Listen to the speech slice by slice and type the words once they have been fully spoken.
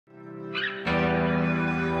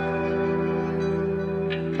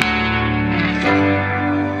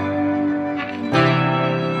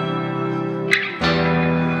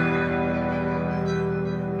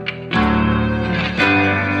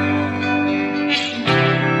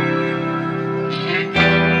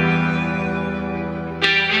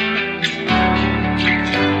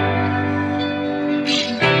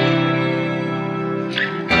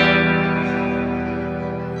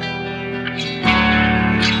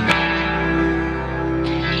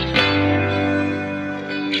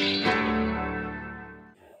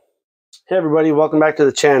Hey everybody, welcome back to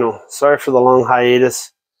the channel. Sorry for the long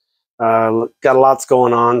hiatus. Got lots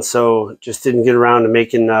going on, so just didn't get around to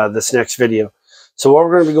making this next video. So what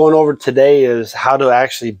we're going to be going over today is how to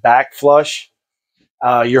actually back flush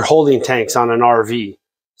your holding tanks on an RV.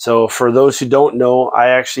 So for those who don't know, I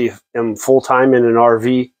actually am full-time in an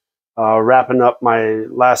RV, wrapping up my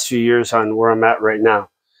last few years on where I'm at right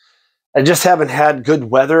now. I just haven't had good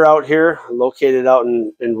weather out here. I'm located out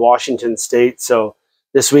in Washington State, so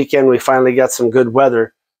this weekend we finally got some good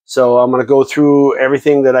weather. So I'm going to go through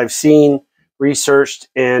everything that I've seen, researched,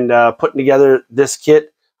 and putting together this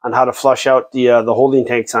kit on how to flush out the holding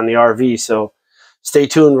tanks on the RV. So stay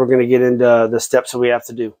tuned. We're going to get into the steps that we have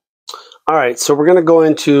to do. All right, so we're going to go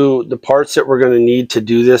into the parts that we're going to need to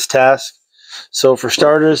do this task. So for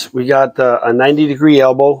starters, we got a 90-degree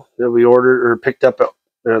elbow that we ordered or picked up at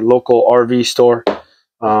a local RV store.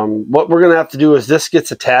 What we're going to have to do is this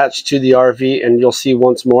gets attached to the RV, and you'll see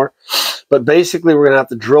once more. But basically, we're going to have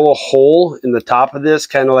to drill a hole in the top of this,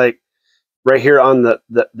 kind of like right here on the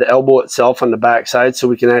elbow itself on the back side, so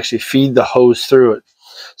we can actually feed the hose through it.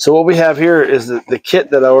 So what we have here is the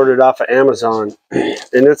kit that I ordered off of Amazon,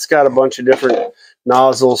 and it's got a bunch of different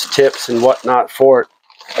nozzles, tips, and whatnot for it.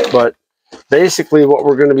 But basically, what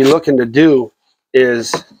we're going to be looking to do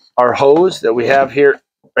is our hose that we have here,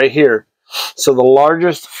 right here. So the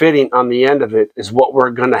largest fitting on the end of it is what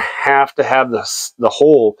we're going to have the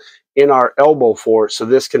hole in our elbow for, so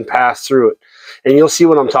this can pass through it. And you'll see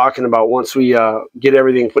what I'm talking about once we get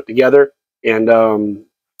everything put together and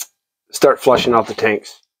start flushing out the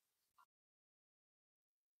tanks.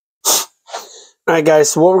 All right,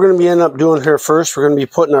 guys, so what we're going to end up doing here first, we're going to be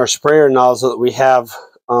putting our sprayer nozzle that we have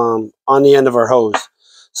on the end of our hose.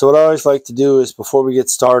 So what I always like to do is, before we get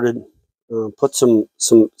started, put some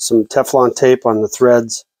Teflon tape on the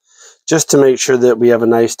threads, just to make sure that we have a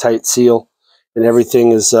nice tight seal and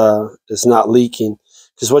everything is not leaking.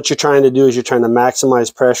 Because what you're trying to do is you're trying to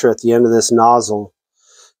maximize pressure at the end of this nozzle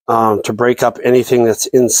to break up anything that's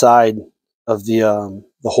inside of the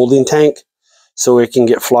holding tank, so it can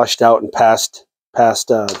get flushed out and passed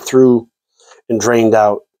through and drained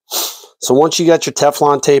out. So once you got your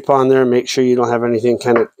Teflon tape on there, make sure you don't have anything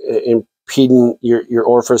kind of impeding your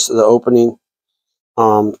orifice of the opening.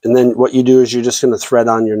 And then what you do is you're just going to thread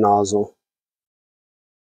on your nozzle.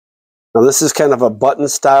 Now this is kind of a button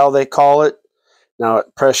style, they call it. Now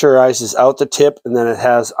it pressurizes out the tip, and then it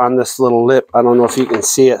has on this little lip, I don't know if you can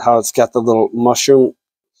see it, how it's got the little mushroom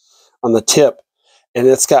on the tip, and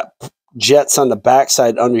it's got jets on the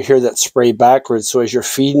backside under here that spray backwards. So as you're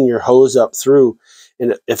feeding your hose up through,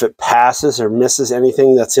 and if it passes or misses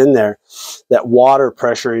anything that's in there, that water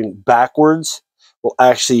pressuring backwards will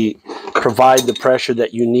actually provide the pressure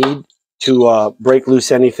that you need to break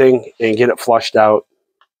loose anything and get it flushed out.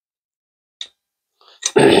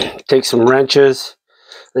 Take some wrenches.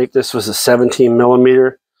 I think this was a 17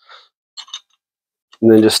 millimeter. And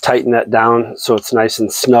then just tighten that down so it's nice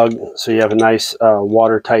and snug, so you have a nice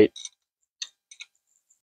watertight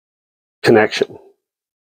connection.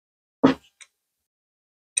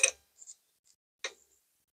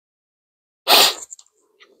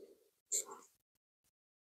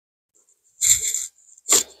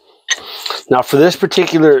 Now for this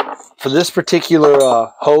particular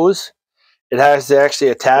hose, it has actually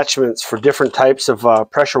attachments for different types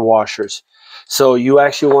of pressure washers. So you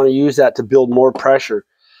actually want to use that to build more pressure.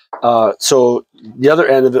 So the other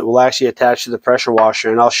end of it will actually attach to the pressure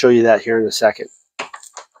washer, and I'll show you that here in a second.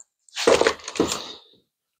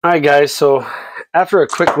 All right, guys, so after a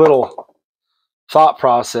quick little thought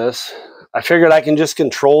process, I figured I can just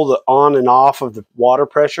control the on and off of the water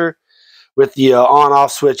pressure with the on-off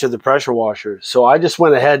switch of the pressure washer. So I just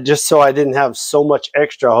went ahead, just so I didn't have so much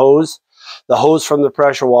extra hose, the hose from the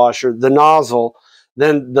pressure washer, the nozzle,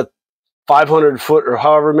 then the 500 foot or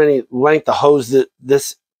however many length of hose that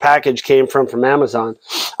this package came from Amazon.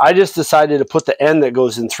 I just decided to put the end that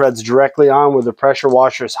goes in threads directly on where the pressure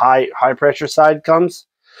washer's high pressure side comes.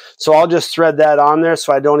 So I'll just thread that on there,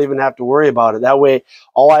 so I don't even have to worry about it. That way,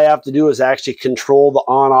 all I have to do is actually control the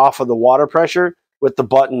on-off of the water pressure with the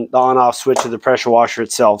button, the on-off switch of the pressure washer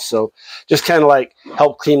itself. So just kind of like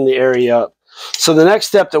help clean the area up. So the next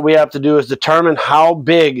step that we have to do is determine how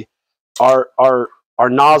big our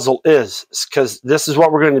nozzle is, because this is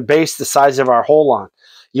what we're going to base the size of our hole on.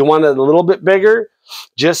 You want it a little bit bigger,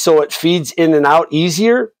 just so it feeds in and out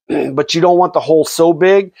easier, but you don't want the hole so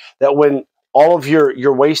big that when all of your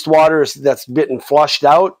wastewater that's getting flushed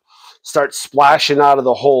out starts splashing out of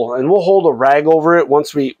the hole. And we'll hold a rag over it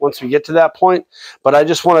once we get to that point. But I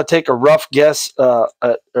just want to take a rough guess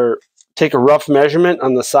or take a rough measurement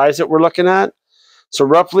on the size that we're looking at. So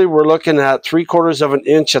roughly we're looking at 3/4 of an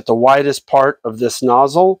inch at the widest part of this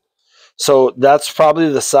nozzle. So that's probably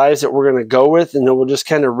the size that we're going to go with, and then we'll just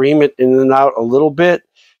kind of ream it in and out a little bit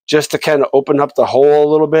just to kind of open up the hole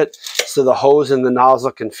a little bit so the hose and the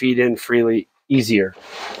nozzle can feed in freely easier.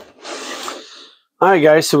 All right,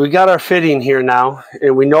 guys, so we got our fitting here now,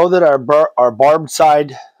 and we know that our barbed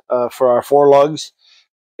side for our 4 lugs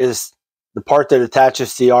is the part that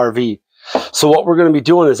attaches to the RV. So what we're going to be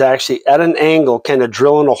doing is actually at an angle, kind of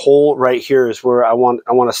drilling a hole right here is where I want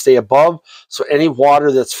to stay above. So any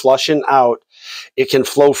water that's flushing out, it can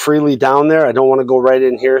flow freely down there. I don't want to go right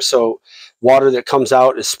in here. So water that comes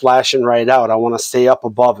out is splashing right out. I want to stay up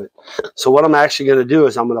above it. So what I'm actually going to do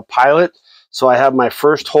is I'm going to pilot. So I have my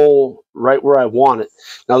first hole right where I want it.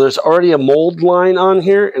 Now there's already a mold line on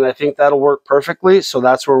here, and I think that'll work perfectly. So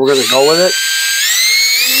that's where we're going to go with it.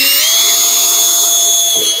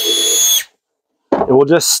 And we'll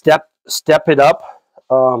just step it up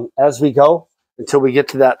as we go until we get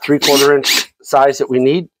to that 3/4 inch size that we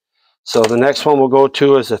need. So the next one we'll go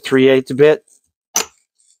to is a 3/8 bit.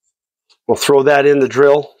 We'll throw that in the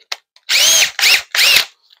drill.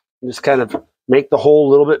 And just kind of make the hole a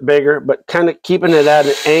little bit bigger, but kind of keeping it at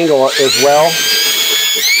an angle as well.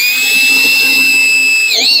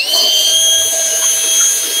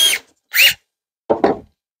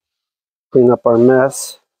 Clean up our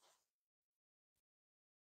mess.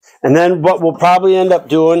 And then what we'll probably end up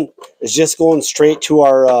doing is just going straight to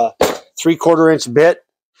our 3/4 inch bit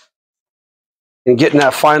and getting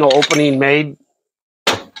that final opening made.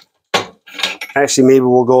 Actually, maybe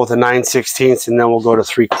we'll go with a 9/16 and then we'll go to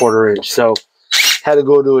 3/4 inch. So had to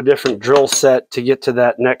go to a different drill set to get to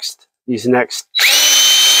that these next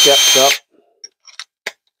steps up.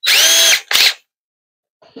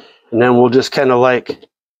 And then we'll just kind of like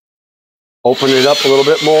open it up a little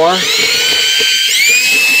bit more.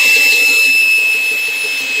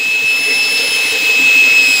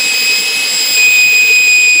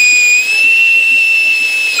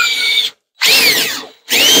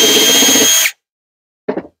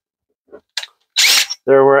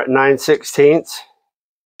 There we're at 9/16.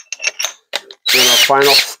 And our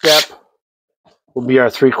final step will be our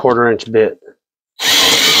 3/4 inch bit.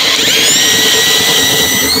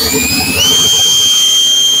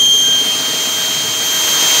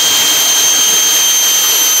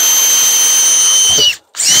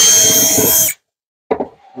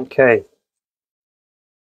 Okay.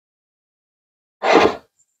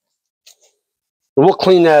 We'll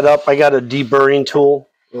clean that up. I got a deburring tool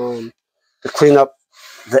to clean up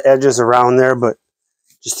the edges around there, but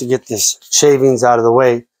just to get this shavings out of the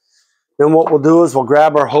way. Then what we'll do is we'll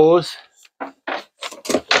grab our hose,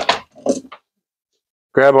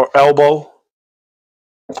 grab our elbow,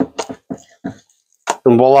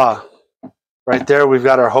 and voila. Right there we've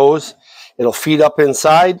got our hose. It'll feed up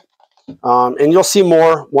inside, and you'll see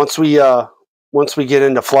more once we get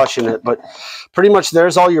into flushing it. But pretty much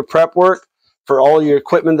there's all your prep work for all your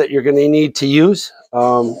equipment that you're going to need to use.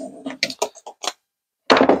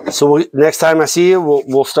 So next time I see you,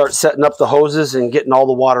 we'll start setting up the hoses and getting all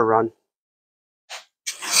the water run.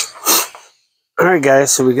 All right,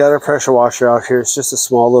 guys, so we got our pressure washer out here. It's just a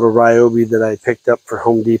small little Ryobi that I picked up for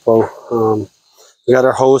Home Depot. We got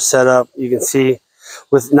our hose set up. You can see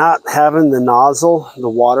with not having the nozzle, the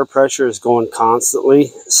water pressure is going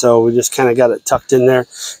constantly. So we just kind of got it tucked in there.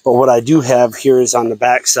 But what I do have here is on the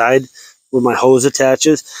back side where my hose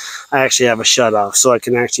attaches, I actually have a shutoff, so I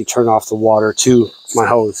can actually turn off the water to my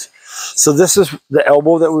hose. So this is the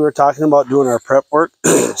elbow that we were talking about doing our prep work.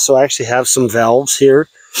 So I actually have some valves here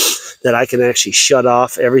that I can actually shut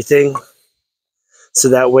off everything. So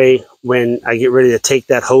that way, when I get ready to take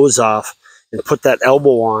that hose off and put that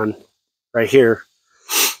elbow on right here,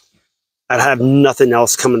 I'd have nothing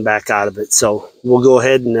else coming back out of it. So we'll go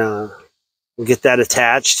ahead and we'll get that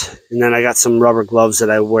attached, and then I got some rubber gloves that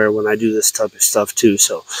I wear when I do this type of stuff too.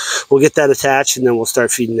 So we'll get that attached, and then we'll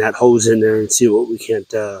start feeding that hose in there and see what we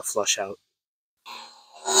can't flush out.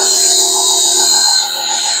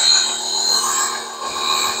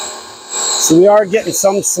 So we are getting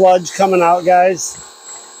some sludge coming out, guys.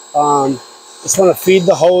 Just want to feed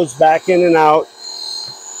the hose back in and out,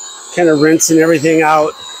 kind of rinsing everything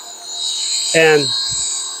out. And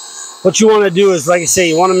what you want to do is, like I say,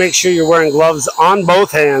 you want to make sure you're wearing gloves on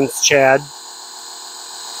both hands, Chad,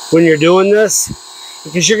 when you're doing this,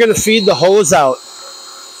 because you're going to feed the hose out.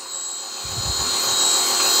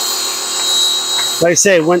 Like I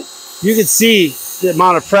say, when you can see the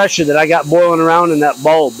amount of pressure that I got boiling around in that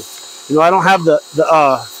bulb. You know, I don't have the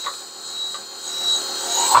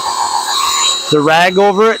rag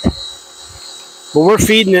over it, but we're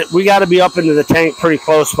feeding it. We got to be up into the tank pretty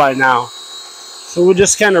close by now. So we'll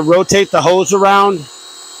just kind of rotate the hose around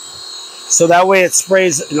so that way it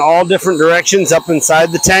sprays in all different directions up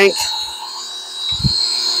inside the tank.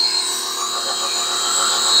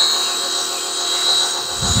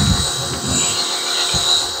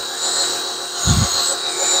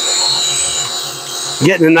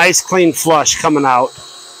 Getting a nice clean flush coming out.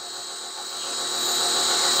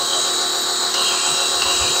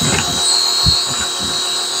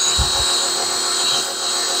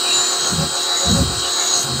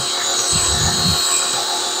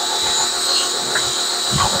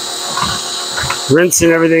 Rinsing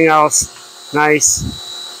everything else nice.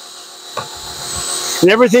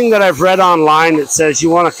 And everything that I've read online that says you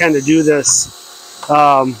want to kind of do this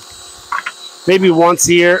maybe once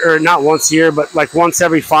a year, or not once a year, but like once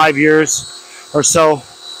every 5 years or so.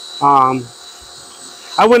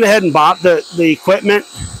 I went ahead and bought the equipment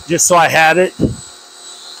just so I had it.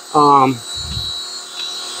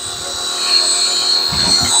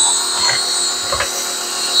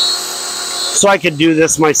 So I could do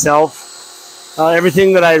this myself.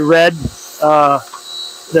 Everything that I read,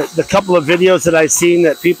 the couple of videos that I've seen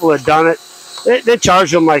that people had done it, they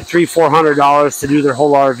charge them like $300–400 to do their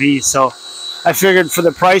whole RV. So I figured for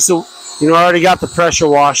the price of, I already got the pressure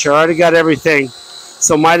washer, I already got everything,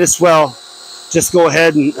 so might as well just go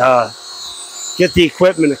ahead and get the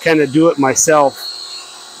equipment to kind of do it myself.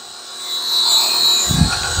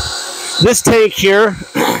 This tank here,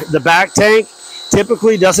 the back tank,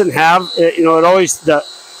 typically doesn't have, it always,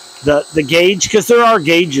 the gauge, because there are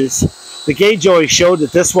gauges, the gauge always showed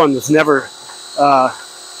that this one was never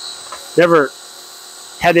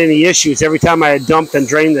had any issues. Every time I had dumped and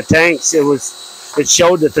drained the tanks, it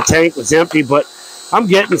showed that the tank was empty, but I'm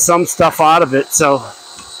getting some stuff out of it, so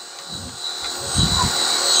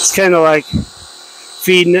it's kind of like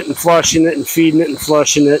feeding it and flushing it and feeding it and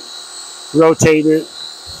flushing it, rotating it.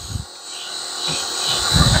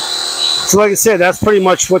 So like I said, that's pretty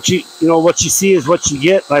much what what you see is what you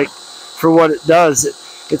get, like, for what it does.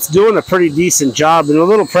 It's doing a pretty decent job. And the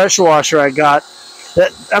little pressure washer I got,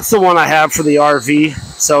 that's the one I have for the RV.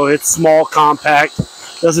 So it's small, compact,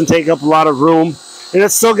 doesn't take up a lot of room, and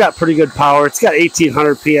it's still got pretty good power. It's got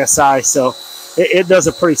 1800 PSI, so it does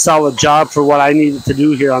a pretty solid job for what I needed to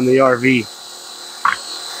do here on the RV.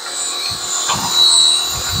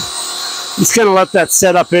 Just kind of let that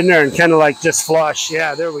set up in there and kind of like just flush.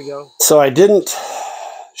 Yeah, there we go. So I didn't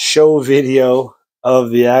show video of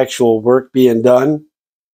the actual work being done.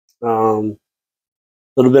 Little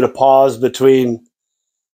bit of pause between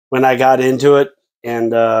when I got into it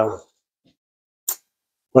and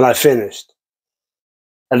when I finished.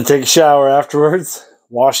 I had to take a shower afterwards,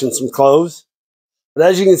 washing some clothes. But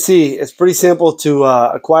as you can see, it's pretty simple to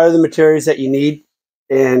acquire the materials that you need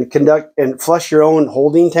and conduct and flush your own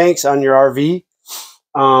holding tanks on your RV.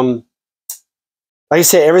 Like I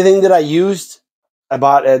say, everything that I used, I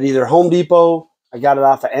bought at either Home Depot, I got it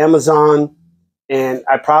off of Amazon, and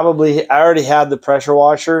I already had the pressure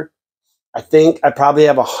washer. I think I probably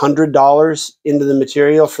have $100 into the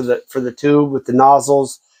material for the tube with the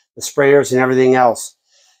nozzles, the sprayers, and everything else.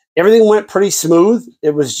 Everything went pretty smooth.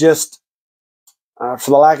 It was just, for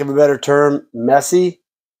the lack of a better term, messy.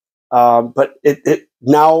 But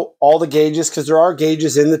now all the gauges, because there are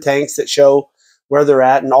gauges in the tanks that show where they're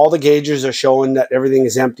at, and all the gauges are showing that everything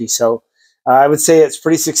is empty. So I would say it's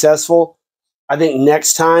pretty successful. I think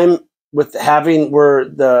next time, with having where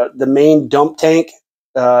the main dump tank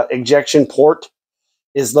ejection port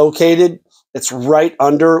is located, it's right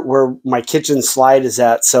under where my kitchen slide is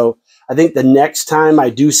at. So I think the next time I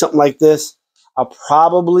do something like this, I'll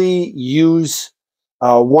probably use,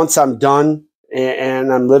 once I'm done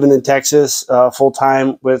and I'm living in Texas full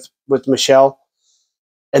time with Michelle,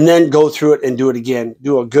 and then go through it and do it again,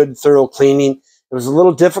 do a good thorough cleaning. It was a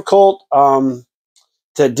little difficult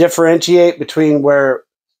to differentiate between where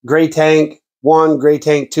gray tank 1, gray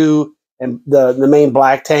tank 2, and the main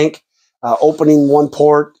black tank, opening one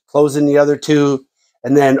port, closing the other two,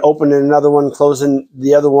 and then opening another one, closing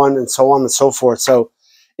the other one, and so on and so forth. So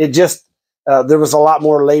it just, there was a lot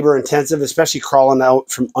more labor intensive, especially crawling out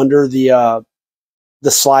from under the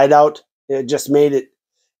slide out. It just made it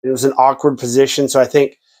was an awkward position. So I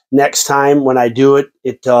think next time when I do it,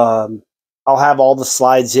 I'll have all the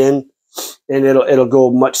slides in, and it'll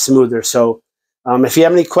go much smoother. So if you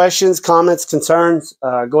have any questions, comments, concerns,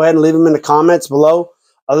 go ahead and leave them in the comments below.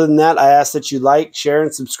 Other than that, I ask that you like, share,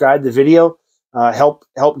 and subscribe to the video. Help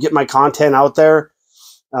get my content out there,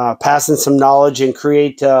 passing some knowledge, and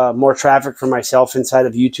create more traffic for myself inside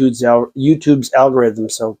of YouTube's algorithm.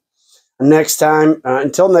 So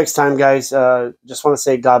until next time, guys, just want to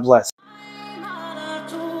say God bless.